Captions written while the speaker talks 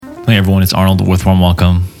Hey everyone, it's Arnold with Warm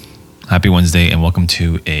Welcome. Happy Wednesday and welcome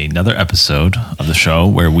to another episode of the show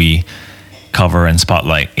where we cover and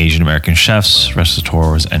spotlight Asian American chefs,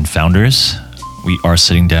 restaurateurs, and founders. We are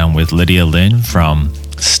sitting down with Lydia Lin from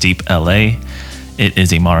Steep LA. It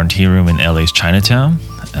is a modern tea room in LA's Chinatown.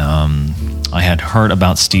 I had heard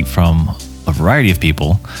about Steep from a variety of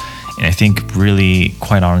people, and I think really,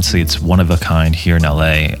 quite honestly, it's one of a kind here in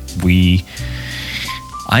LA.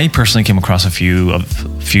 I personally came across a few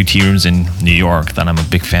tea rooms in New York that I'm a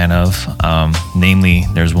big fan of. Namely,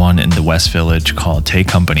 there's one in the West Village called Tay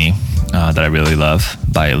Company that I really love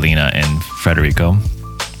by Alina and Federico.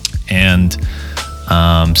 And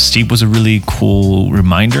Steep was a really cool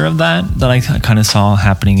reminder of that I kind of saw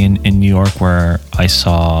happening in New York, where I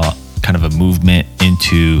saw kind of a movement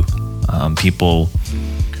into people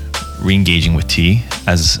re-engaging with tea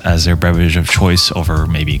as their beverage of choice over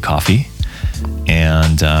maybe coffee.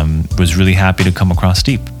 And was really happy to come across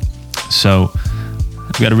Steep. So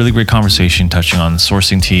we had a really great conversation touching on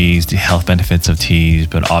sourcing teas, the health benefits of teas,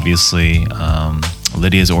 but obviously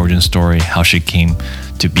Lydia's origin story, how she came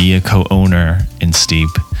to be a co-owner in Steep.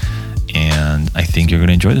 And I think you're going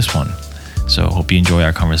to enjoy this one. So hope you enjoy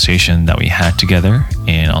our conversation that we had together,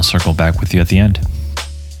 and I'll circle back with you at the end.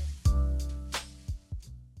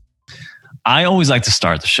 I always like to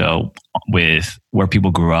start the show with where people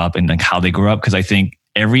grew up and like how they grew up, because I think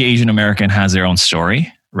every Asian American has their own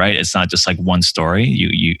story, right? It's not just like one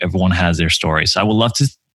story. Everyone has their story. So I would love to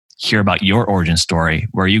hear about your origin story,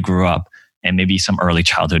 where you grew up, and maybe some early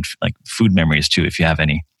childhood like food memories too, if you have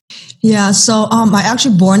any. Yeah, so I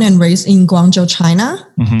actually born and raised in Guangzhou, China.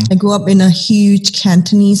 Mm-hmm. I grew up in a huge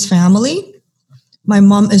Cantonese family. My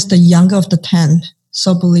mom is the younger of the 10,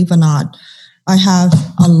 so believe it or not. I have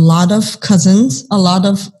a lot of cousins, a lot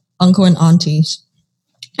of uncle and aunties,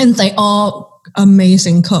 and they all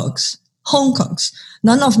amazing cooks, home cooks.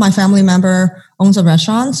 None of my family member owns a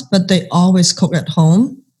restaurant, but they always cook at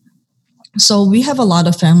home. So we have a lot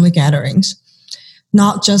of family gatherings,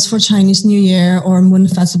 not just for Chinese New Year or Moon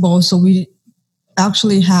Festival. So we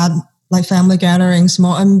actually had like family gatherings,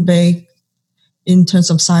 small and big, in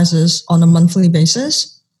terms of sizes on a monthly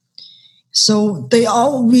basis. So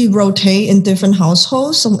we rotate in different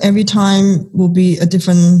households. So every time will be a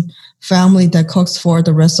different family that cooks for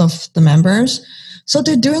the rest of the members. So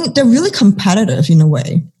they're really competitive in a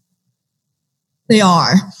way. They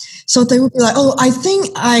are. So they would be like, oh, I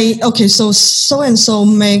think so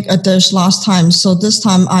make a dish last time. So this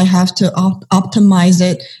time I have to optimize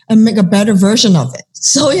it and make a better version of it.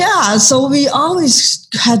 So yeah, so we always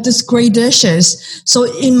had these great dishes. So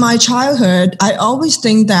in my childhood, I always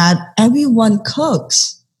think that everyone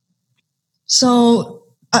cooks. So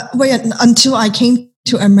until I came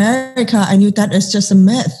to America, I knew that it's just a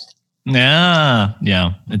myth. Yeah,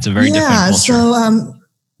 it's a very different culture. So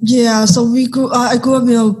I grew up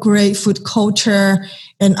in a great food culture,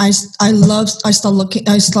 and I love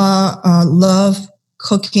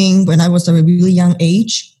cooking when I was a really young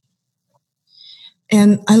age.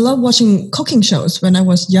 And I love watching cooking shows when I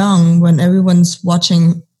was young, when everyone's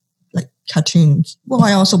watching like cartoons. Well,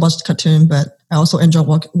 I also watched cartoons, but I also enjoy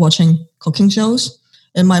watching cooking shows.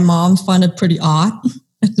 And my mom found it pretty odd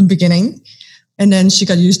at the beginning. And then she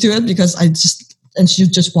got used to it because she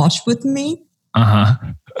just watched with me. Uh-huh.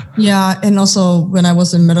 Yeah. And also when I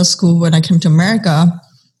was in middle school, when I came to America,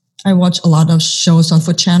 I watched a lot of shows on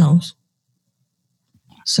food channels.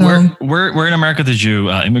 So where in America did you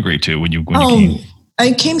immigrate to when you came?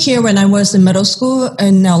 I came here when I was in middle school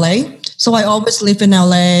in LA. So I always lived in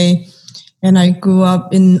LA, and I grew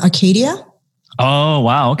up in Arcadia. Oh,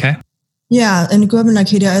 wow. Okay. Yeah. And I grew up in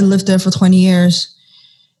Arcadia. I lived there for 20 years.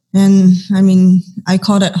 And I mean, I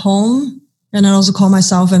call it home. And I also call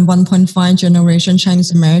myself a 1.5 generation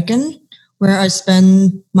Chinese American, where I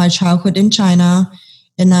spent my childhood in China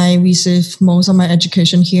and I received most of my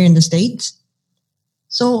education here in the States.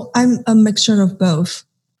 So I'm a mixture of both.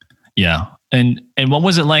 Yeah. And what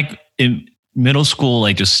was it like in middle school,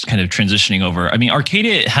 like just kind of transitioning over? I mean,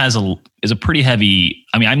 Arcadia is a pretty heavy,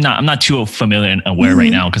 I mean, I'm not too familiar and aware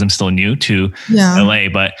right now because I'm still new to LA,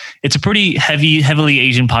 but it's a pretty heavily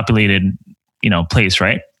Asian populated, place,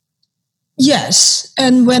 right? Yes.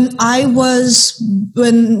 And when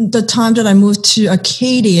the time that I moved to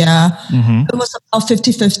Arcadia, it was about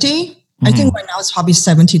 50-50. I think right now it's probably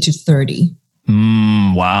 70-30.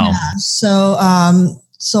 Wow. Yeah.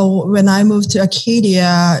 So when I moved to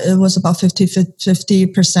Arcadia, it was about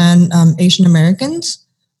 50% Asian Americans.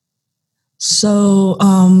 So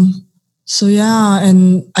yeah,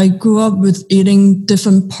 and I grew up with eating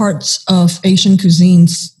different parts of Asian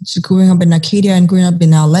cuisines. So growing up in Arcadia and growing up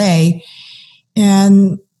in LA.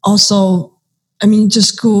 And also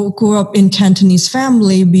just grew up in Cantonese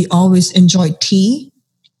family. We always enjoyed tea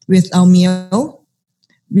with our meal.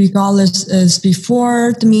 Regardless is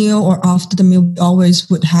before the meal or after the meal, we always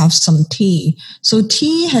would have some tea. So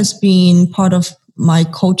tea has been part of my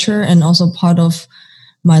culture and also part of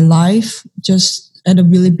my life just at a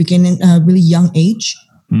really young age.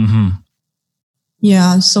 Mm-hmm.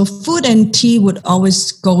 Yeah, so food and tea would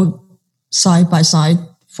always go side by side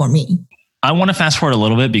for me. I want to fast forward a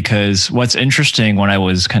little bit because what's interesting when I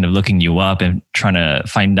was kind of looking you up and trying to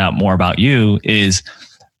find out more about you is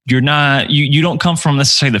you don't come from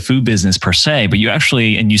necessarily the food business per se, but you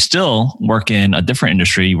actually, and you still work in a different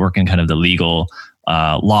industry. You work in kind of the legal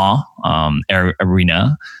law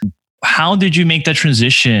arena. How did you make that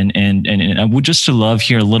transition? And I would just to love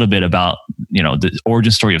hear a little bit about, the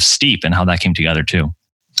origin story of Steep and how that came together too.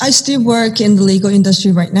 I still work in the legal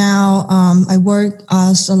industry right now. I work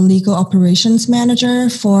as a legal operations manager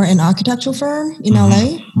for an architectural firm in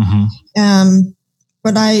LA. Mm-hmm.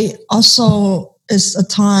 But I also, is a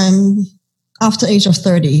time after age of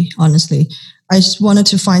 30, honestly, I just wanted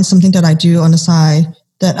to find something that I do on the side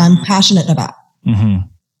that I'm passionate about. Mm-hmm.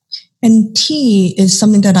 And tea is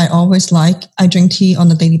something that I always like. I drink tea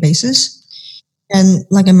on a daily basis. And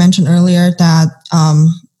like I mentioned earlier, that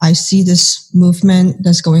I see this movement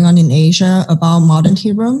that's going on in Asia about modern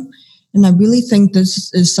tea room. And I really think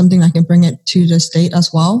this is something I can bring it to the state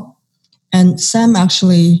as well. And Sam,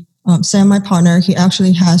 my partner, he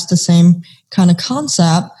actually has the same kind of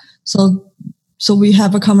concept. So we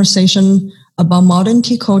have a conversation about modern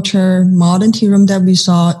tea culture, modern tea room that we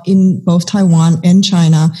saw in both Taiwan and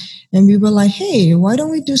China. And we were like, hey, why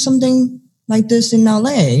don't we do something like this in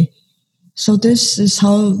LA? So this is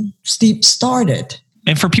how Steep started.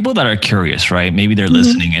 And for people that are curious, right? Maybe they're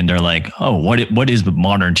listening and they're like, oh, what is the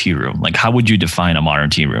modern tea room? Like, how would you define a modern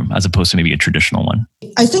tea room as opposed to maybe a traditional one?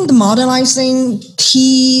 I think the modernizing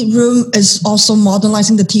tea room is also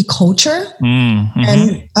modernizing the tea culture.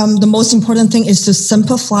 Mm-hmm. And the most important thing is to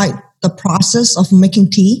simplify the process of making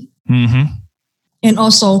tea. Mm-hmm. And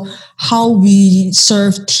also how we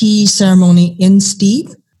serve tea ceremony in Steep.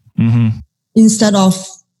 Mm-hmm. Instead of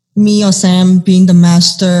me or Sam being the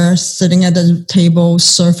master, sitting at the table,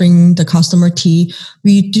 serving the customer tea,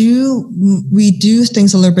 we do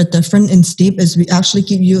things a little bit different in Steep. Is we actually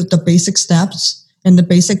give you the basic steps and the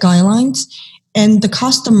basic guidelines, and the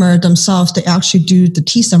customer themselves, they actually do the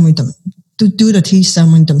tea ceremony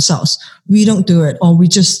themselves. We don't do it, or we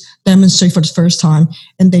just demonstrate for the first time,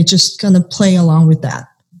 and they just kind of play along with that.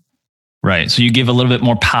 Right. So you give a little bit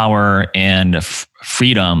more power and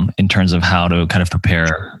freedom in terms of how to kind of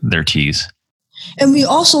prepare their teas. And we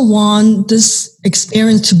also want this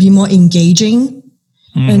experience to be more engaging,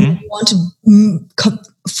 and we want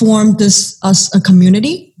to form this as a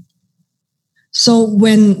community. So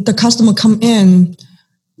when the customer come in,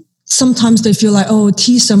 sometimes they feel like, oh,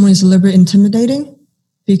 tea ceremony is a little bit intimidating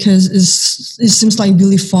because it seems like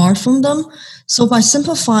really far from them. So by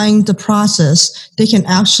simplifying the process, they can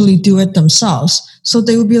actually do it themselves. So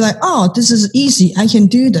they will be like, oh, this is easy. I can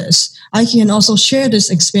do this. I can also share this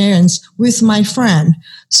experience with my friend.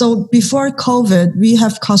 So before COVID, we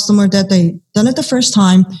have customers that they done it the first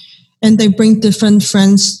time and they bring different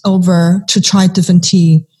friends over to try different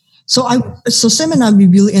tea. So Sam and I, we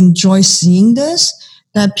really enjoy seeing this,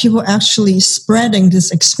 that people actually spreading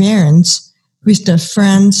this experience with their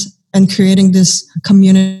friends and creating this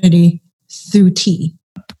community through tea.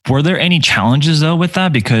 Were there any challenges though with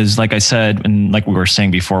that? Because like I said, and like we were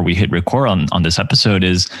saying before we hit record on this episode,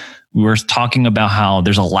 is we were talking about how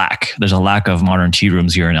there's a lack of modern tea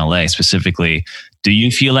rooms here in LA specifically. Do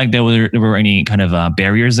you feel like there were any kind of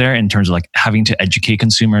barriers there in terms of like having to educate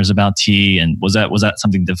consumers about tea? And was that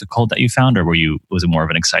something difficult that you found, or was it more of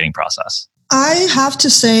an exciting process? I have to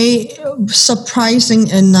say, surprising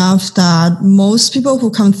enough that most people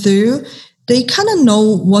who come through, they kind of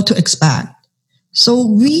know what to expect. So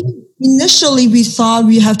we thought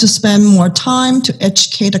we have to spend more time to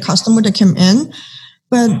educate the customer that came in,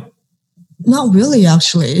 but not really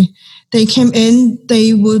actually. They came in,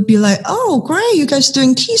 they would be like, oh, great, you guys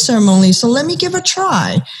doing tea ceremony, so let me give it a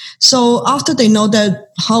try. So after they know that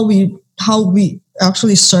how we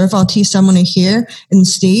actually serve our tea ceremony here in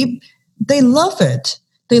Steep, they love it.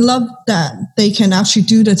 They love that they can actually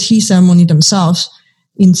do the tea ceremony themselves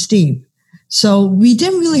in Steep. So we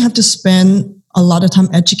didn't really have to spend a lot of time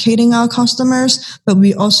educating our customers, but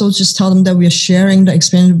we also just tell them that we are sharing the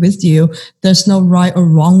experience with you. There's no right or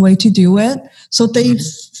wrong way to do it. So they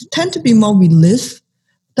tend to be more relieved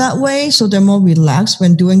that way. So they're more relaxed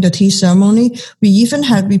when doing the tea ceremony. We even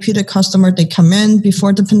had repeated customers. They come in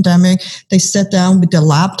before the pandemic. They sit down with their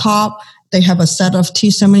laptop. they have a set of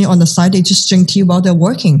tea ceremony on the side. They just drink tea while they're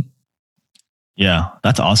working. Yeah,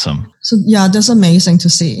 that's awesome. So yeah, that's amazing to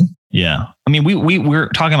see. Yeah. I mean, we're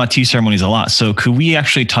talking about tea ceremonies a lot. So could we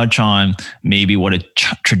actually touch on maybe what a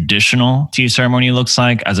traditional tea ceremony looks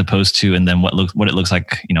like as opposed to, and then what it looks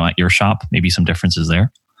like, at your shop, maybe some differences there?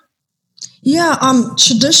 Yeah.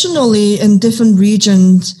 Traditionally in different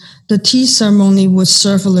regions, the tea ceremony would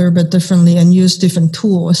serve a little bit differently and use different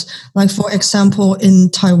tools. Like for example, in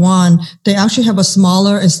Taiwan, they actually have a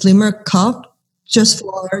smaller and slimmer cup just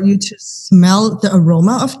for you to smell the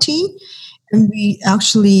aroma of tea. And we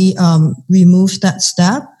actually remove that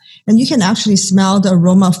step, and you can actually smell the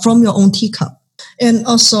aroma from your own teacup. And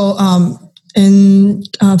also,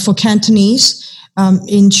 for Cantonese,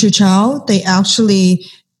 in Chuzhou, they actually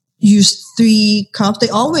use 3 cups.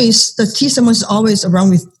 The tea ceremony is always around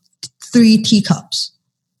with 3 teacups.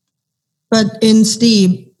 But in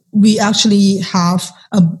Steve, we actually have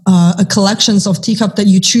a collections of teacups that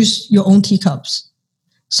you choose your own teacups.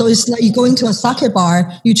 So it's like you go into a sake bar,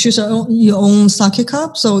 you choose your own sake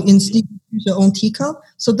cup. So instead, you choose your own teacup.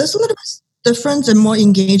 So there's a little bit different and more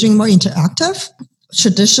engaging, more interactive.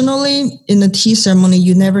 Traditionally, in the tea ceremony,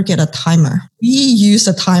 you never get a timer. We use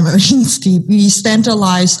a timer in steep. We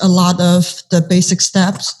standardize a lot of the basic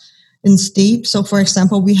steps in steep. So for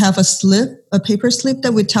example, we have a paper slip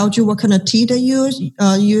that will tell you what kind of tea that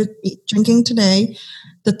you're drinking today,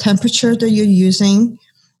 the temperature that you're using,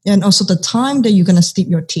 and also the time that you're going to steep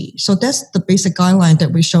your tea. So that's the basic guideline that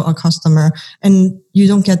we show our customer. And you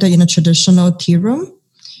don't get that in a traditional tea room.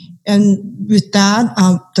 And with that,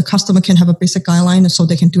 the customer can have a basic guideline so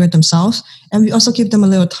they can do it themselves. And we also give them a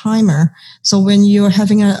little timer. So when you're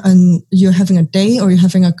having a day or you're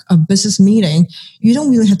having a business meeting, you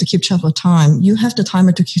don't really have to keep track of time. You have the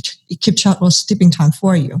timer to keep track of steeping time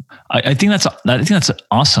for you. I think that's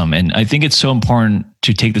awesome. And I think it's so important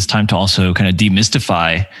to take this time to also kind of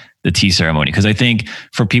demystify the tea ceremony. Because I think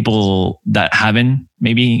for people that haven't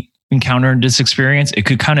maybe encountered this experience, it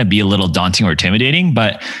could kind of be a little daunting or intimidating,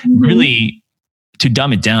 but really to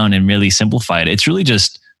dumb it down and really simplify it, it's really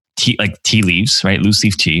just tea, like tea leaves, right? Loose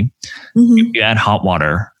leaf tea. You add hot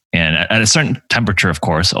water and at a certain temperature, of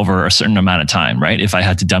course, over a certain amount of time, right? If I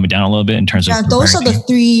had to dumb it down a little bit in terms of... Yeah, those are the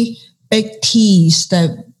 3 big teas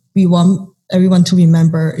that we want everyone to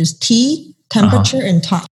remember is tea, temperature, and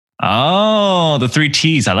time. Oh, the 3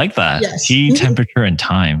 T's. I like that. Yes. Tea, temperature, and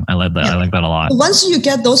time. I like that. Yeah. I like that a lot. Once you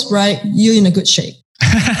get those right, you're in a good shape.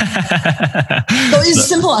 So it's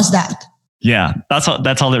simple as that. Yeah, that's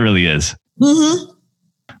all it really is.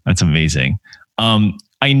 That's amazing.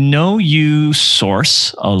 I know you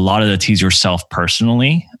source a lot of the teas yourself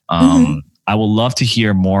personally. I would love to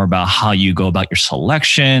hear more about how you go about your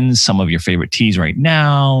selections, some of your favorite teas right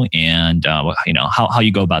now, and how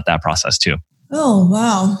you go about that process too. Oh,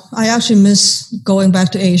 wow. I actually miss going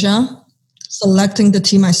back to Asia, selecting the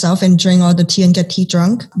tea myself and drink all the tea and get tea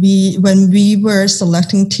drunk. When we were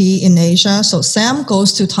selecting tea in Asia, so Sam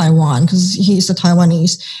goes to Taiwan because he's a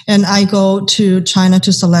Taiwanese, and I go to China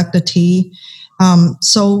to select the tea.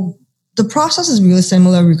 So the process is really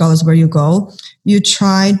similar regardless where you go. You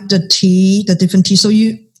try the tea, the different tea. So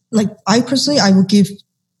I personally, I will give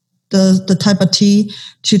the type of tea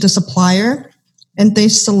to the supplier, and they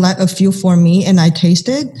select a few for me and I taste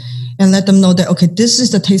it and let them know that, okay, this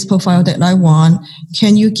is the taste profile that I want.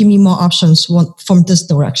 Can you give me more options from this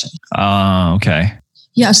direction? Okay.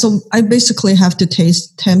 Yeah. So I basically have to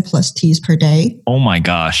taste 10 plus teas per day. Oh my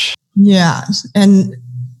gosh. Yeah. And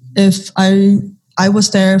if I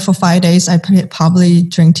was there for 5 days, I probably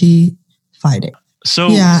drink tea 5 days. So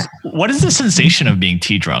yeah. What is the sensation of being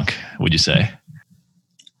tea drunk, would you say?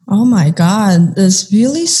 Oh my God. It's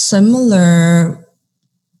really similar.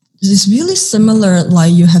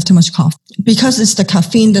 Like you have too much coffee because it's the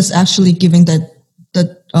caffeine that's actually giving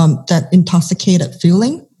that intoxicated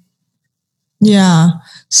feeling. Yeah.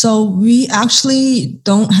 So we actually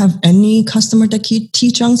don't have any customer that get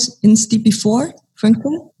tea drunks in steep before,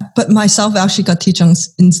 frankly. But myself actually got tea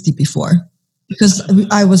drunks in steep before because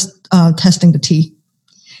I was testing the tea.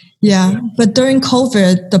 Yeah. But during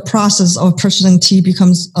COVID, the process of purchasing tea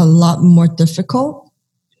becomes a lot more difficult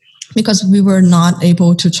because we were not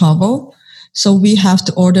able to travel. So we have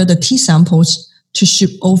to order the tea samples to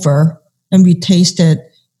ship over, and we taste it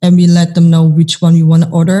and we let them know which one we want to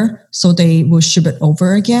order. So they will ship it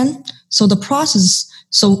over again. So the process,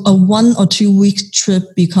 so a 1 or 2 week trip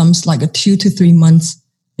becomes like a 2 to 3 months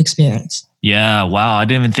experience. Yeah. Wow. I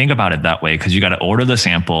didn't even think about it that way because you got to order the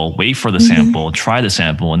sample, wait for the sample, try the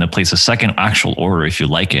sample, and then place a second actual order if you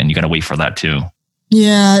like it. And you got to wait for that too.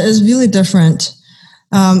 Yeah, it's really different.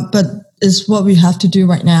 But it's what we have to do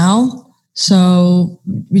right now. So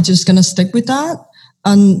we're just going to stick with that.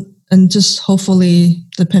 And just hopefully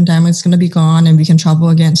the pandemic is going to be gone and we can travel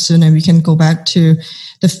again soon and we can go back to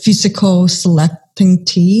the physical selecting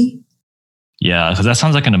tea. Yeah, because that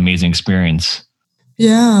sounds like an amazing experience.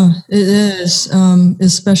 Yeah, it is.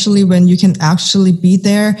 Especially when you can actually be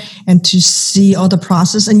there and to see all the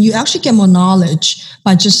process, and you actually get more knowledge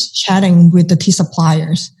by just chatting with the tea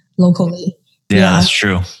suppliers locally. Yeah, that's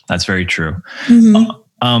true. That's very true.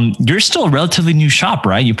 You're still a relatively new shop,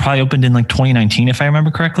 right? You probably opened in like 2019, if I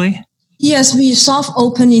remember correctly. Yes, we soft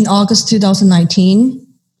opened in August 2019.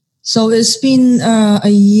 So it's been a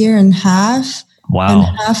year and a half. Wow.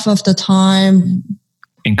 And half of the time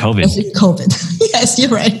in COVID. Was in COVID. Yes, you're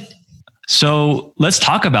right. So let's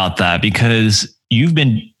talk about that, because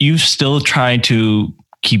you've still tried to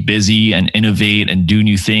keep busy and innovate and do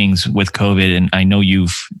new things with COVID. And I know you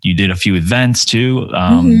did a few events too.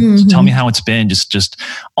 So tell me how it's been. Just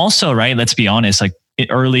also, right, let's be honest, like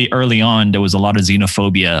early on, there was a lot of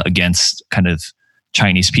xenophobia against kind of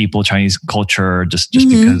Chinese people, Chinese culture, just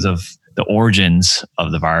because of the origins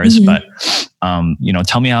of the virus. But,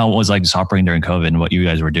 tell me how it was like just operating during COVID and what you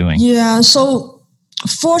guys were doing. Yeah. So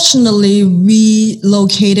fortunately, we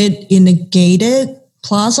located in a gated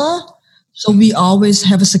plaza. So we always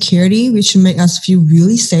have a security, which make us feel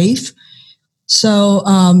really safe. So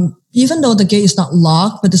even though the gate is not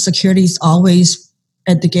locked, but the security is always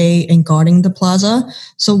at the gate and guarding the plaza.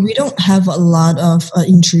 So we don't have a lot of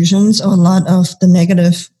intrusions or a lot of the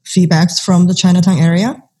negative feedbacks from the Chinatown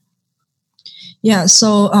area. Yeah,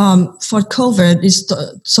 so for COVID,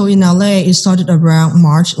 so in LA, it started around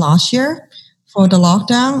March last year for the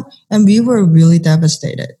lockdown, and we were really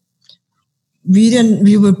devastated.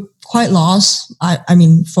 We were quite lost. I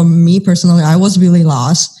mean, for me personally, I was really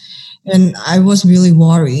lost, and I was really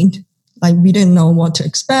worried. Like, we didn't know what to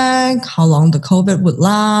expect, how long the COVID would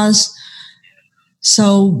last.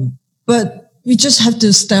 So, but we just have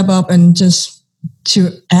to step up and just to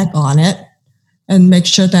act on it and make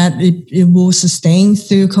sure that it will sustain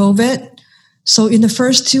through COVID. So in the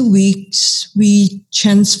first 2 weeks, we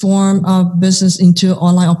transformed our business into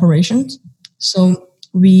online operations. So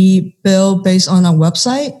we built based on our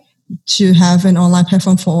website to have an online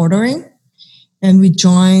platform for ordering. And we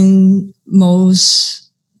joined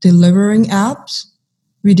most delivering apps.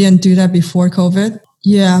 We didn't do that before COVID.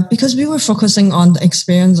 Yeah, because we were focusing on the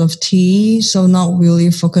experience of tea, so not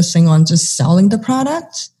really focusing on just selling the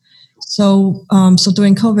product. So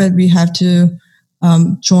during COVID, we have to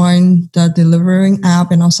join the delivering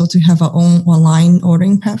app and also to have our own online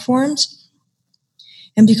ordering platforms.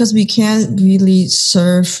 And because we can't really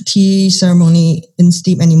serve tea ceremony in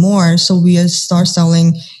steep anymore, so we start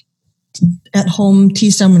selling at-home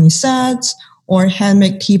tea ceremony sets or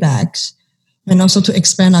handmade tea bags, and also to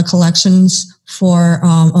expand our collections for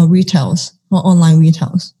retails or online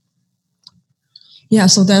retails. Yeah,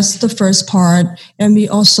 so that's the first part. And we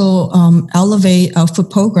also elevate our food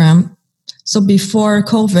program. So before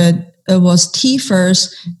COVID, it was tea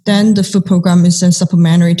first, then the food program is then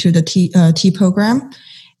supplementary to the tea program.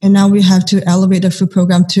 And now we have to elevate the food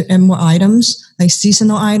program to add more items, like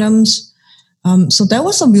seasonal items. So that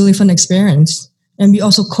was a really fun experience. And we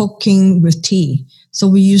also cooking with tea. So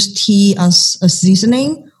we use tea as a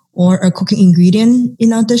seasoning or a cooking ingredient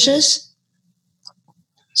in our dishes.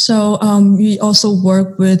 So we also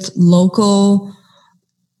work with local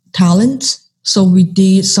talents. So we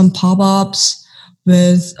did some pop-ups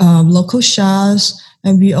with local chefs,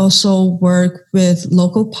 and we also work with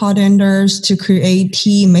local bartenders to create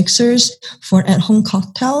tea mixers for at-home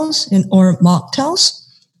cocktails or mocktails.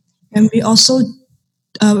 And we also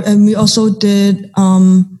did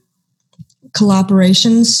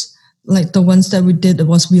collaborations, like the ones that we did that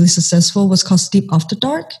was really successful was called Steep After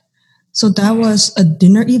Dark. So that was a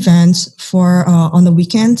dinner event for on the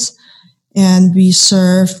weekends, and we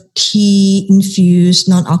serve tea-infused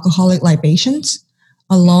non-alcoholic libations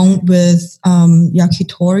along with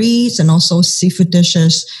yakitoris and also seafood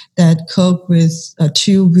dishes that cook with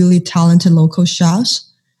two really talented local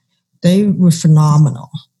chefs. They were phenomenal.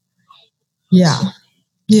 Yeah.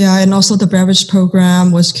 Yeah, and also the beverage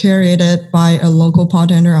program was curated by a local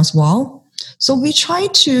bartender as well. So we try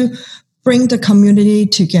to bring the community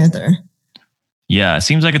together. Yeah, it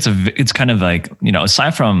seems like it's kind of like,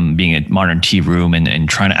 aside from being a modern tea room and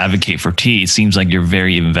trying to advocate for tea, it seems like you're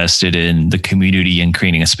very invested in the community and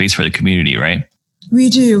creating a space for the community, right? We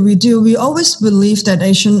do. We always believe that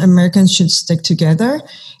Asian Americans should stick together,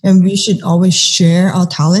 and we should always share our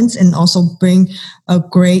talents and also bring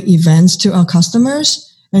great events to our customers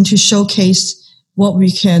and to showcase what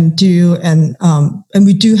we can do, and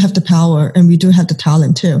we do have the power and we do have the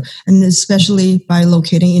talent too. And especially by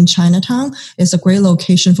locating in Chinatown, it's a great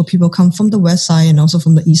location for people come from the west side and also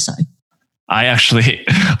from the east side. I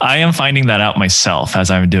am finding that out myself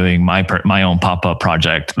as I'm doing my own pop-up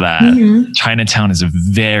project, that Chinatown is a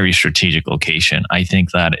very strategic location. I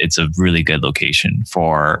think that it's a really good location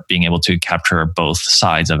for being able to capture both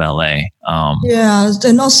sides of LA.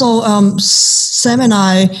 And also Sam and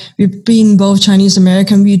I, we've been both Chinese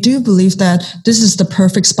American. We do believe that this is the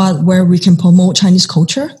perfect spot where we can promote Chinese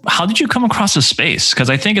culture. How did you come across this space? Because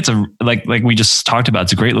I think it's like we just talked about,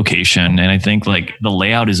 it's a great location, and I think like the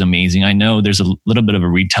layout is amazing. I know there's a little bit of a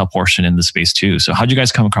retail portion in the space too. So how did you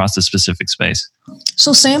guys come across this specific space?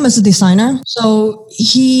 So Sam is a designer. So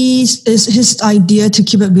his idea to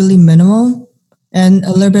keep it really minimal and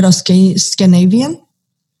a little bit of Scandinavian.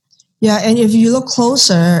 Yeah, and if you look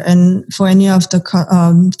closer, and for any of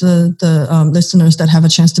the listeners that have a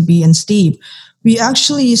chance to be in Steep, we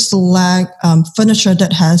actually select furniture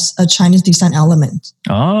that has a Chinese design element.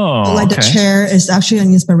 Oh, so the chair is actually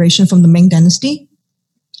an inspiration from the Ming Dynasty.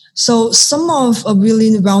 So some of a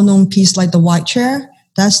really well-known piece like the white chair,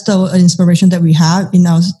 that's the inspiration that we have in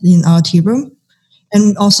our tea room.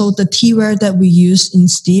 And also the teaware that we use in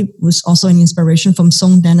Steep was also an inspiration from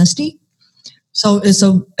Song Dynasty. So it's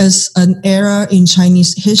an era in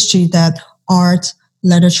Chinese history that art,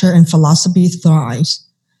 literature, and philosophy thrives.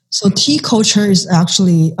 So tea culture is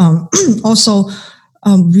actually also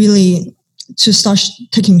really to start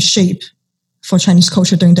taking shape for Chinese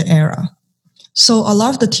culture during the era. So a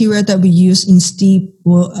lot of the teaware that we use in Steep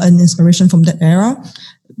were an inspiration from that era,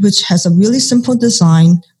 which has a really simple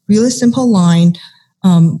design, really simple line,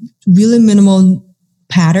 really minimal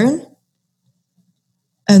pattern,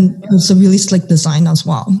 and it's a really slick design as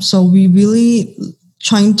well. So we really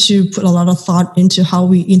trying to put a lot of thought into how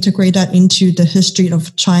we integrate that into the history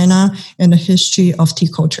of China and the history of tea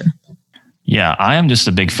culture. Yeah, I am just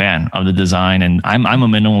a big fan of the design, and I'm a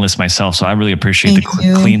minimalist myself, so I really appreciate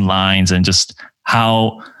the clean lines and just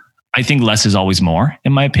how I think less is always more,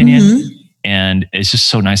 in my opinion. Mm-hmm. And it's just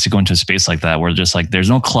so nice to go into a space like that where just like there's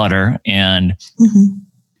no clutter, and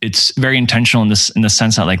it's very intentional in the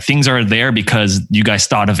sense that like things are there because you guys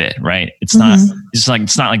thought of it, right? It's not it's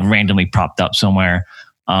not like randomly propped up somewhere.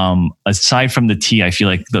 Aside from the tea, I feel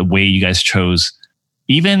like the way you guys chose,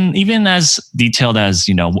 even as detailed as,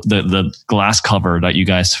 you know, the glass cover that you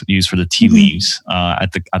guys use for the tea leaves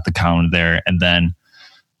at the counter there, and then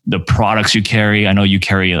the products you carry. I know you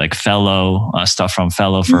carry like Fellow stuff from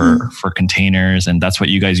Fellow for containers, and that's what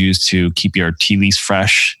you guys use to keep your tea leaves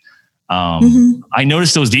fresh. I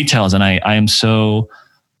noticed those details, and I'm so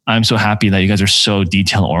happy that you guys are so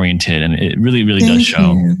detail oriented, and it really does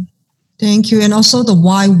show. Thank you. And also the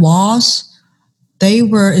white walls, they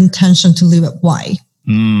were intention to leave it white.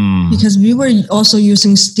 Because we were also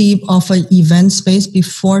using Steep of an event space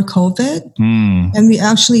before COVID. And we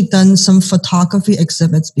actually done some photography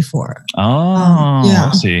exhibits before.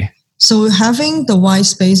 I see. So having the white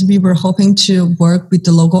space, we were hoping to work with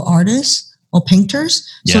the local artists or painters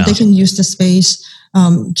so they can use the space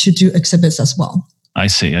to do exhibits as well. I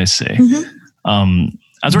see. As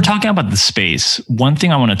we're talking about the space, one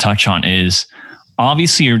thing I want to touch on is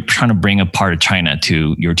obviously you're trying to bring a part of China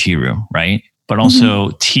to your tea room, right? But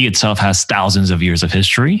also tea itself has thousands of years of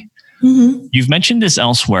history. You've mentioned this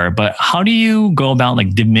elsewhere, but how do you go about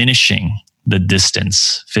like diminishing the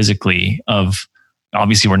distance physically of,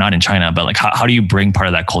 obviously we're not in China, but like how do you bring part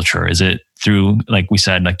of that culture? Is it through, like we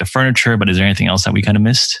said, like the furniture, but is there anything else that we kind of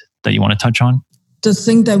missed that you want to touch on? The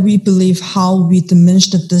thing that we believe how we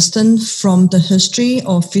diminish the distance from the history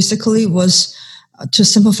or physically was to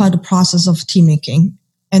simplify the process of tea making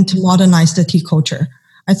and to modernize the tea culture.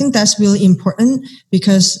 I think that's really important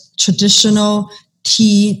because traditional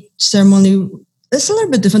tea ceremony is a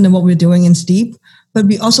little bit different than what we're doing in Steep, but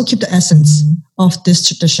we also keep the essence of this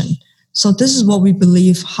tradition. So this is what we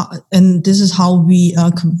believe, and this is how we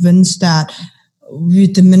are convinced that we're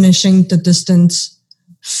diminishing the distance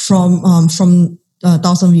from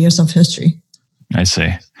 1,000 years of history. I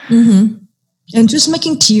see. And just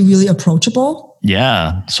making tea really approachable.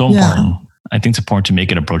 Yeah, so important. I think it's important to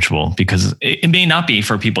make it approachable because it may not be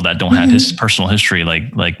for people that don't have his personal history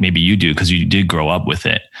like maybe you do because you did grow up with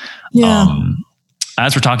it.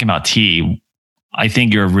 As we're talking about tea, I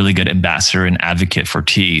think you're a really good ambassador and advocate for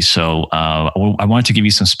tea. So I wanted to give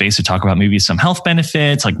you some space to talk about maybe some health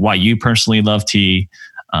benefits, like why you personally love tea,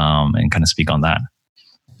 and kind of speak on that.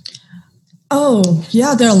 Oh,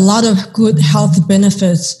 yeah, there are a lot of good health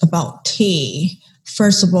benefits about tea.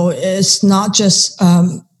 First of all, it's not just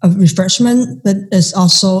a refreshment, but it's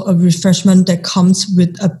also a refreshment that comes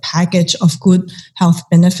with a package of good health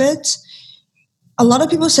benefits. A lot of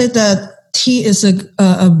people say that tea is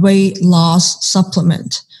a weight loss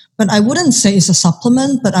supplement, but I wouldn't say it's a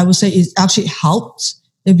supplement, but I would say it actually helps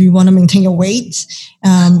if you want to maintain your weight.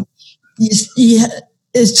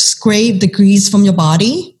 It scrape the grease from your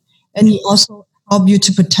body, and it also help you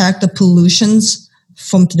to protect the pollutions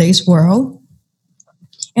from today's world.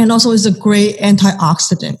 And also it's a great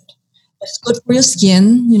antioxidant. It's good for your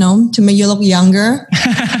skin, to make you look younger.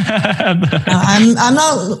 I'm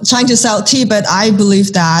not trying to sell tea, but I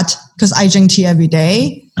believe that because I drink tea every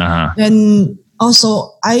day. And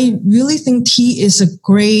also, I really think tea is a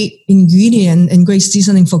great ingredient and great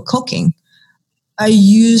seasoning for cooking. I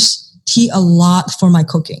use tea a lot for my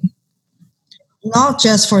cooking. Not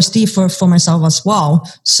just for Steve, for myself as well.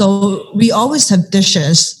 So we always have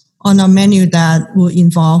dishes on our menu that will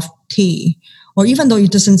involve tea, or even though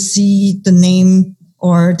it doesn't see the name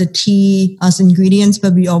or the tea as ingredients,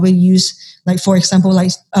 but we always use, like, for example,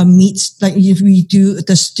 like meats, like if we do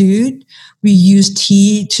the stew, we use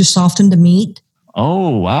tea to soften the meat.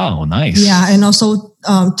 Oh, wow. Nice. Yeah. And also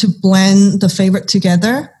to blend the favorite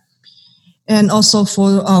together. And also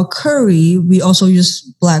for our curry, we also use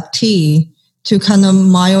black tea to kind of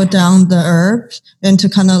mild down the herbs and to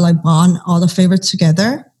kind of like bond all the favorites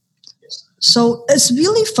together. So it's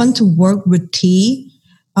really fun to work with tea.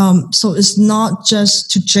 So it's not just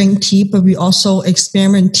to drink tea, but we also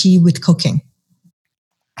experiment tea with cooking.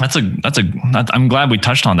 I'm glad we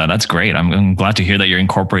touched on that. That's great. I'm glad to hear that you're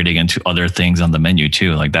incorporating into other things on the menu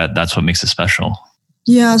too. Like that's what makes it special.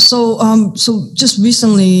 Yeah. So just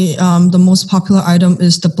recently, the most popular item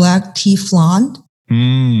is the black tea flan.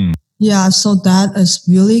 Yeah, so that is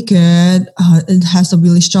really good. It has a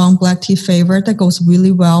really strong black tea flavor that goes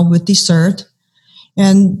really well with dessert.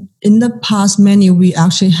 And in the past menu, we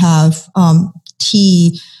actually have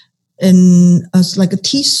tea in like a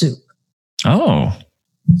tea soup. Oh.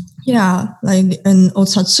 Yeah, like an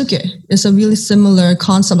otsatsuke. It's a really similar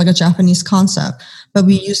concept, like a Japanese concept. But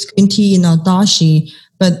we use green tea in our dashi.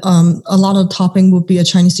 But a lot of topping would be a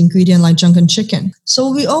Chinese ingredient like drunken chicken.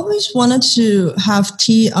 So we always wanted to have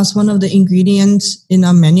tea as one of the ingredients in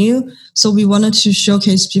our menu. So we wanted to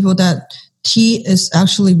showcase people that tea is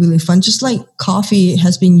actually really fun. Just like coffee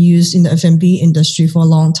has been used in the F&B industry for a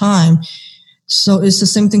long time. So it's the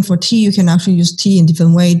same thing for tea. You can actually use tea in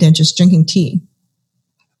different ways than just drinking tea.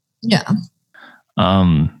 Yeah.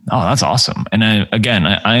 Oh, that's awesome. And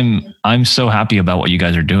I'm so happy about what you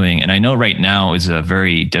guys are doing. And I know right now is a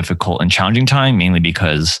very difficult and challenging time, mainly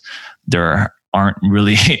because there's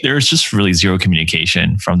just really zero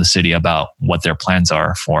communication from the city about what their plans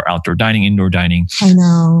are for outdoor dining, indoor dining. I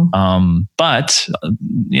know. But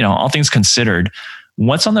all things considered,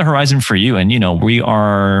 what's on the horizon for you? And, we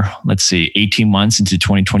are, 18 months into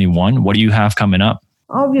 2021. What do you have coming up?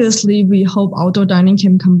 Obviously, we hope outdoor dining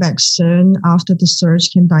can come back soon after the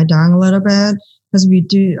surge can die down a little bit, because we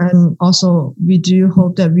do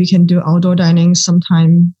hope that we can do outdoor dining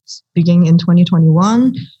sometime beginning in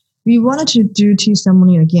 2021. We wanted to do tea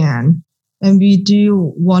ceremony again, and we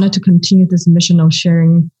wanted to continue this mission of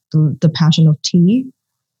sharing the passion of tea.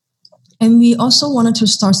 And we also wanted to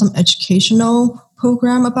start some educational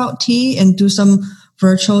program about tea and do some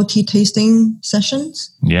virtual tea tasting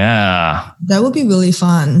sessions. Yeah. That would be really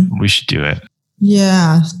fun. We should do it.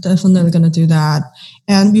 Yeah, definitely going to do that.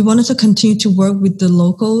 And we wanted to continue to work with the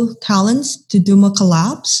local talents to do more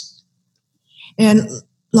collabs. And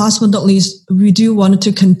last but not least, we do want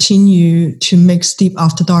to continue to make Steep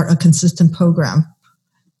After Dark a consistent program.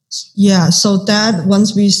 Yeah, so that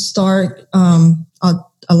once we start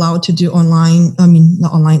allowed to do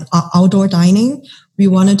outdoor dining, we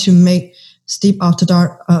wanted to make Steep After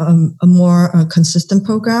Dark a more consistent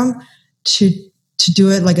program to do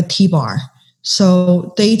it like a tea bar.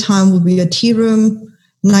 So daytime will be a tea room,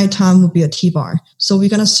 nighttime will be a tea bar. So we're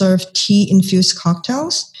going to serve tea-infused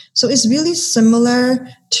cocktails. So it's really similar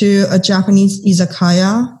to a Japanese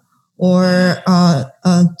izakaya or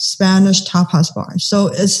a Spanish tapas bar. So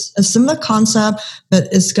it's a similar concept, but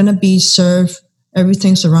it's going to be served,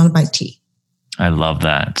 everything surrounded by tea. I love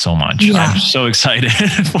that so much. Yeah. I'm so excited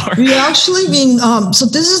for. We actually been so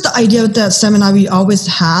this is the idea that Sam and I we always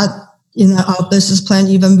had in our business plan,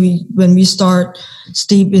 even when we start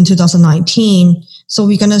Steep in 2019. So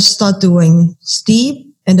we're gonna start doing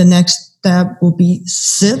Steep, and the next step will be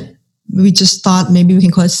Sip. We just thought maybe we can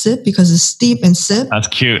call it Sip because it's Steep and Sip. That's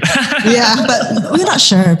cute. Yeah, but we're not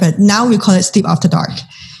sure. But now we call it Steep After Dark.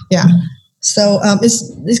 Yeah. So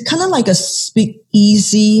it's kind of like a speak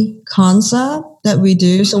easy concept, that we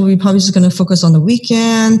do. So we probably just going to focus on the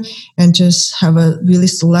weekend and just have a really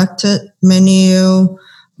selected menu,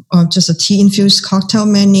 or just a tea-infused cocktail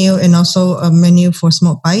menu, and also a menu for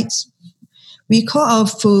small bites. We call our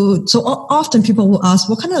food, so often people will ask,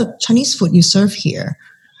 what kind of Chinese food you serve here?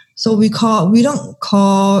 So we don't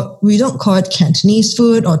call it Cantonese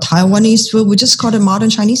food or Taiwanese food. We just call it modern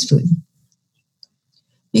Chinese food.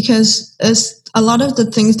 Because a lot of the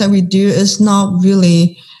things that we do is not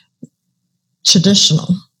really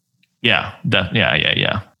traditional. Yeah.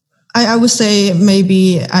 I would say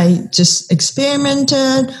maybe I just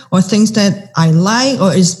experimented, or things that I like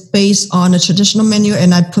or is based on a traditional menu,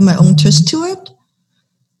 and I put my own twist to it.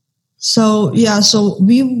 So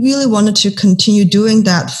we really wanted to continue doing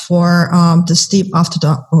that for the Steep After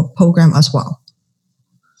Dark program as well.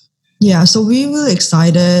 Yeah, so we're really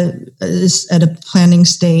excited. It's at a planning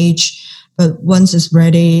stage, but once it's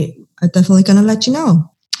ready, I'm definitely going to let you know.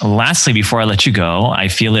 Lastly, before I let you go, I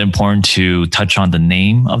feel it important to touch on the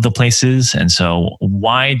name of the places. And so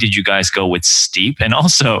why did you guys go with Steep? And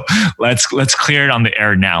also, let's clear it on the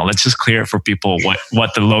air now. Let's just clear it for people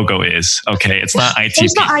what the logo is. Okay, it's not ITP.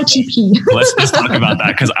 It's not ITP. Let's talk about that,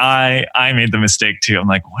 because I made the mistake too. I'm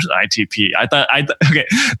like, what is ITP? Okay,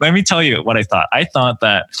 let me tell you what I thought. I thought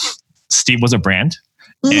that Steep was a brand.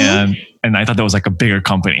 Mm-hmm. And I thought there was like a bigger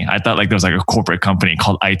company. I thought like there was like a corporate company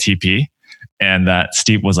called ITP. And that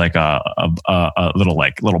Steep was like a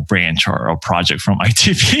little branch or a project from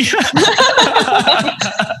ITP.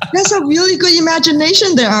 That's a really good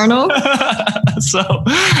imagination there, Arnold. So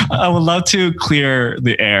I would love to clear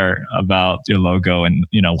the air about your logo and,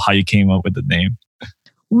 how you came up with the name.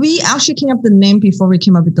 We actually came up with the name before we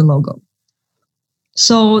came up with the logo.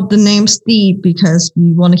 So the name Steep, because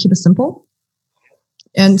we want to keep it simple.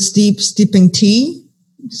 And steeping tea.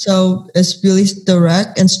 So it's really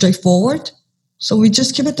direct and straightforward. So we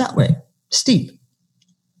just keep it that way, Steep.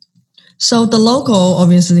 So the logo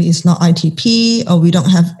obviously is not ITP, or we don't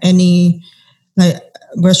have any like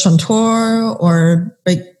restaurateur or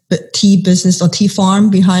big tea business or tea farm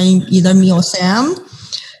behind either me or Sam.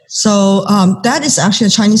 So that is actually a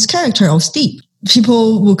Chinese character of Steep.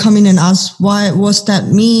 People will come in and ask, what's that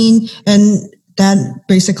mean? And that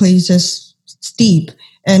basically is just steep,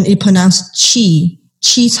 and it pronounced qi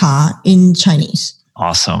cha in Chinese.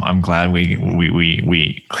 Awesome. I'm glad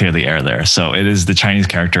we clear the air there. So it is the Chinese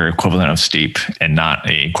character equivalent of Steep and not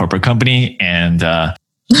a corporate company. And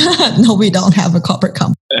no, we don't have a corporate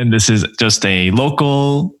company. And this is just a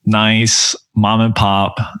local, nice mom and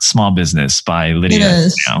pop small business by Lydia. It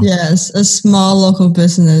is. Yes, a small local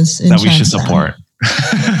business in that China. We should support.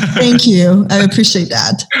 Thank you. I appreciate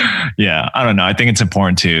that. Yeah. I don't know. I think it's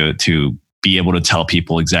important to be able to tell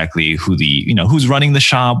people exactly who's running the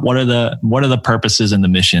shop, what are the purposes and the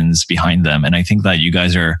missions behind them. And I think that you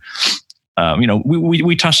guys are,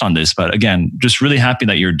 we touched on this, but again, just really happy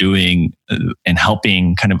that you're doing and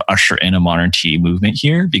helping kind of usher in a modern tea movement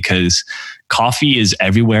here, because coffee is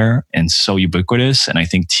everywhere and so ubiquitous. And I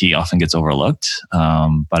think tea often gets overlooked.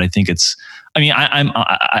 But I think I'm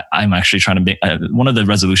actually trying to make, one of the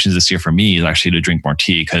resolutions this year for me is actually to drink more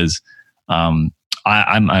tea, because,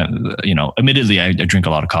 admittedly, I drink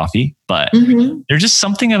a lot of coffee, but there's just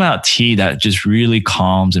something about tea that just really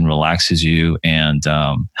calms and relaxes you and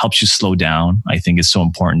helps you slow down. I think it's so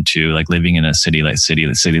important to, like, living in a city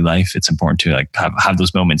life. It's important to like have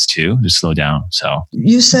those moments too, just slow down. So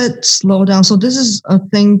you said slow down. So this is a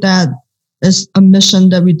thing that is a mission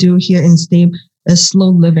that we do here in Steep, is slow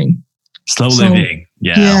living. Living.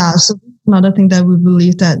 Yeah. Yeah. So another thing that we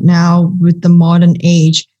believe that now with the modern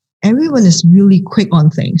age, everyone is really quick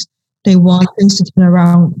on things. They want things to turn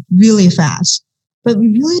around really fast. But we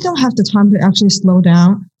really don't have the time to actually slow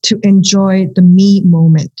down to enjoy the me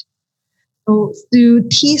moment. So through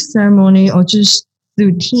tea ceremony or just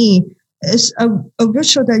through tea, it's a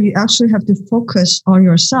ritual that you actually have to focus on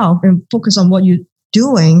yourself and focus on what you're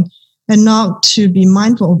doing, and not to be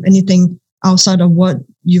mindful of anything outside of what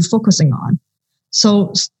you're focusing on.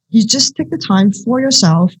 So you just take the time for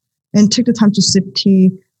yourself and take the time to sip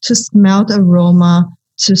tea, to smell the aroma,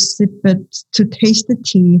 to sip it, to taste the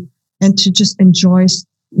tea, and to just enjoy,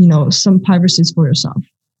 some privacies for yourself.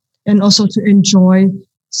 And also to enjoy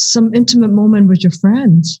some intimate moment with your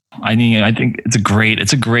friends. I think it's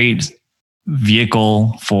a great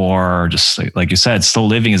vehicle for, just like you said, slow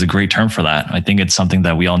living is a great term for that. I think it's something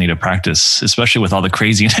that we all need to practice, especially with all the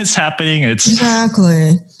craziness happening.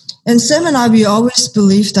 Exactly. And Sam and I, we always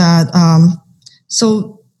believe that,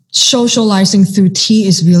 socializing through tea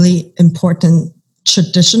is really important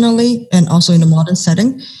traditionally and also in a modern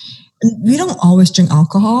setting. And we don't always drink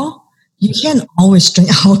alcohol. You can't always drink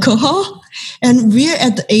alcohol. And we're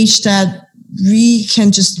at the age that we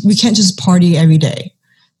can't just party every day.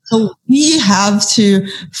 So we have to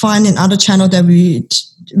find another channel that we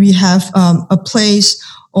have a place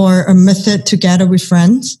or a method to gather with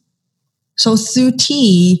friends. So through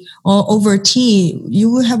tea or over tea, you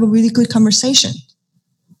will have a really good conversation.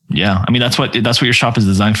 Yeah, I mean that's what your shop is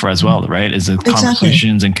designed for as well, right? Is the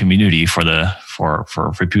conversations and community for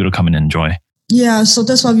people to come and enjoy. Yeah, so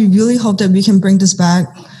that's why we really hope that we can bring this back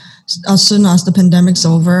as soon as the pandemic's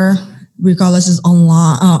over, regardless it's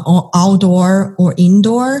online, or outdoor or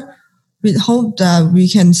indoor. We hope that we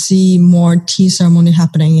can see more tea ceremony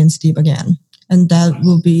happening in Steep again, and that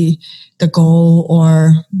will be the goal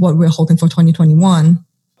or what we're hoping for 2021.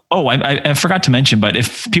 Oh, I forgot to mention, but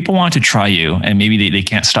if people want to try you and maybe they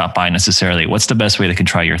can't stop by necessarily, what's the best way they can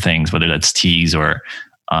try your things, whether that's teas or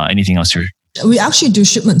anything else? We actually do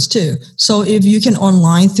shipments too. So if you can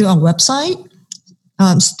online through our website,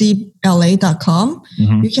 steepla.com,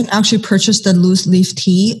 you can actually purchase the loose leaf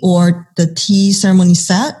tea or the tea ceremony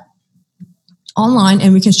set online,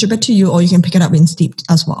 and we can ship it to you, or you can pick it up in Steep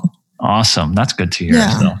as well. Awesome. That's good to hear.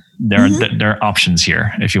 Yeah. So there are options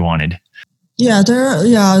here if you wanted. Yeah,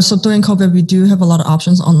 so during COVID, we do have a lot of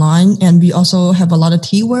options online, and we also have a lot of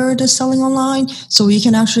teaware that's selling online. So you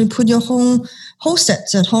can actually put your whole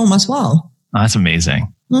sets at home as well. Oh, that's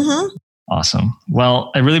amazing. Awesome.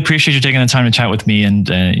 Well, I really appreciate you taking the time to chat with me, and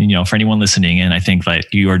for anyone listening in, I think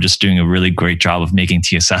that you are just doing a really great job of making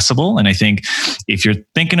tea accessible. And I think if you're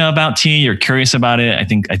thinking about tea, you're curious about it, I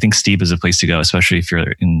think Steep is a place to go, especially if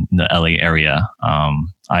you're in the LA area.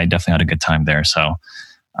 I definitely had a good time there. So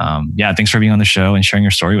thanks for being on the show and sharing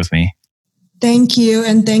your story with me. Thank you.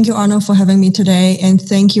 And thank you, Arnold, for having me today. And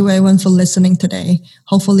thank you, everyone, for listening today.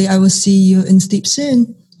 Hopefully I will see you in Steep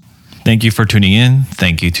soon. Thank you for tuning in.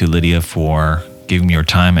 Thank you to Lydia for giving me your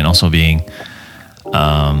time and also being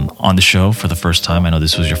on the show for the first time. I know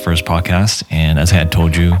this was your first podcast. And as I had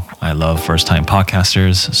told you, I love first-time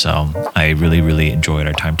podcasters. So I really, really enjoyed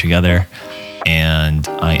our time together. And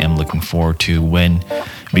I am looking forward to when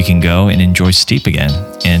we can go and enjoy Steep again.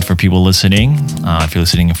 And for people listening, if you're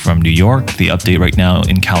listening from New York, the update right now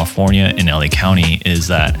in California, in LA County, is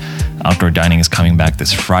that outdoor dining is coming back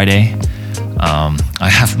this Friday. I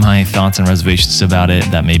have my thoughts and reservations about it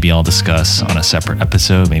that maybe I'll discuss on a separate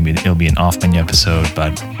episode. Maybe it'll be an off-menu episode,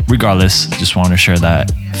 but regardless, just want to share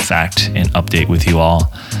that fact and update with you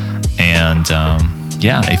all. And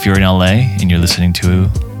if you're in LA and you're listening to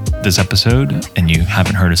this episode and you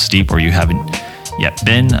haven't heard of Steep or you haven't yet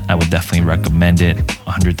been, I would definitely recommend it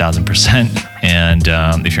 100,000%.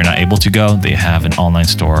 And if you're not able to go, they have an online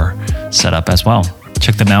store set up as well.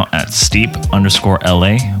 Check them out at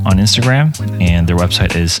steep_LA on Instagram, and their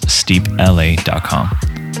website is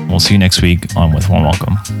steepla.com. We'll see you next week on With Warm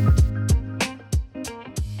Welcome.